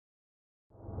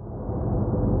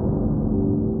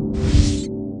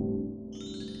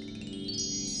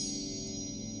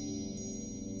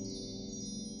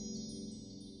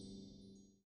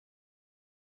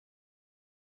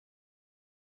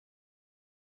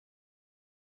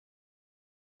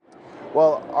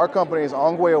Well, our company is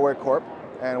Ongweoweh Corp,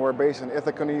 and we're based in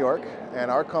Ithaca, New York, and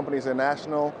our company is a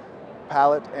national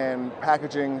pallet and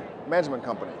packaging management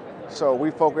company. So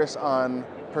we focus on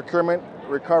procurement,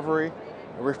 recovery,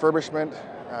 refurbishment,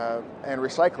 and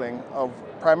recycling of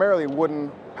primarily wooden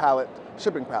pallet,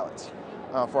 shipping pallets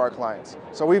for our clients.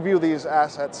 So we view these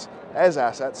assets as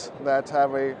assets that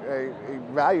have a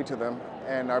value to them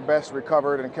and are best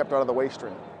recovered and kept out of the waste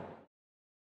stream.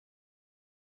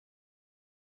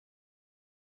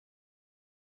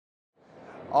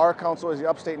 Our council is the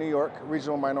Upstate New York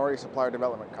Regional Minority Supplier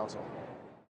Development Council.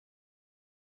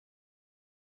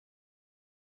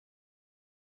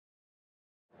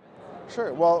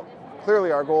 Sure. Well,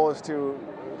 clearly our goal is to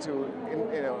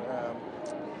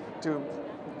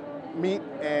meet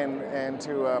and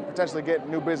to potentially get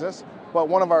new business. But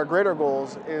one of our greater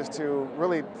goals is to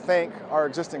really thank our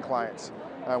existing clients.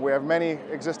 We have many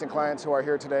existing clients who are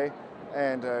here today,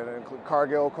 and include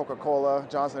Cargill, Coca-Cola,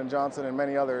 Johnson & Johnson, and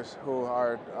many others who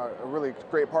are really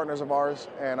great partners of ours.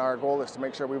 And our goal is to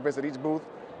make sure we visit each booth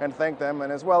and thank them,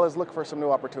 and as well as look for some new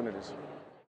opportunities.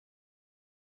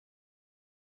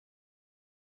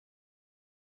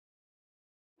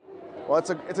 Well, it's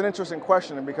an interesting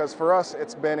question, because for us,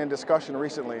 it's been in discussion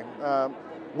recently.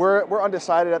 We're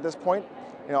undecided at this point.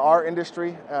 You know, our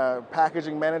industry,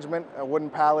 packaging management, wooden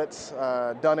pallets,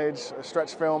 dunnage,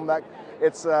 stretch film,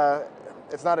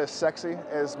 it's not as sexy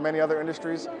as many other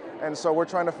industries, and so we're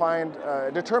trying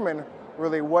to determine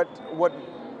really what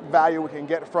value we can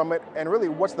get from it, and really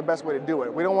what's the best way to do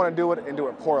it. We don't want to do it and do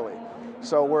it poorly.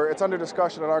 So it's under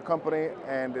discussion at our company,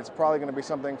 and it's probably going to be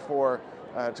something for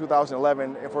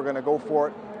 2011. If we're going to go for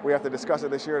it, we have to discuss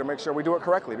it this year to make sure we do it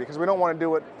correctly, because we don't want to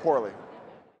do it poorly.